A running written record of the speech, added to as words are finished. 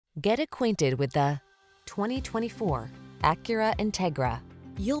Get acquainted with the 2024 Acura Integra.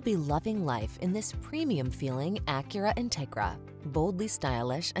 You'll be loving life in this premium-feeling Acura Integra. Boldly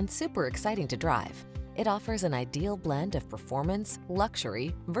stylish and super exciting to drive, it offers an ideal blend of performance,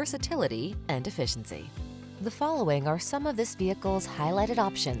 luxury, versatility, and efficiency. The following are some of this vehicle's highlighted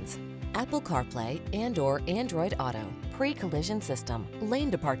options: Apple CarPlay and/or Android Auto, pre-collision system,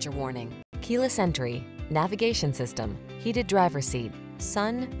 lane departure warning, keyless entry, navigation system, heated driver's seat,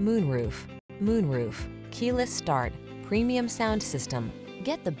 sun, moonroof, keyless start, premium sound system.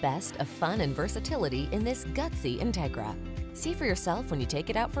 Get the best of fun and versatility in this gutsy Integra. See for yourself when you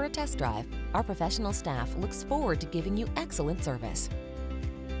take it out for a test drive. Our professional staff looks forward to giving you excellent service.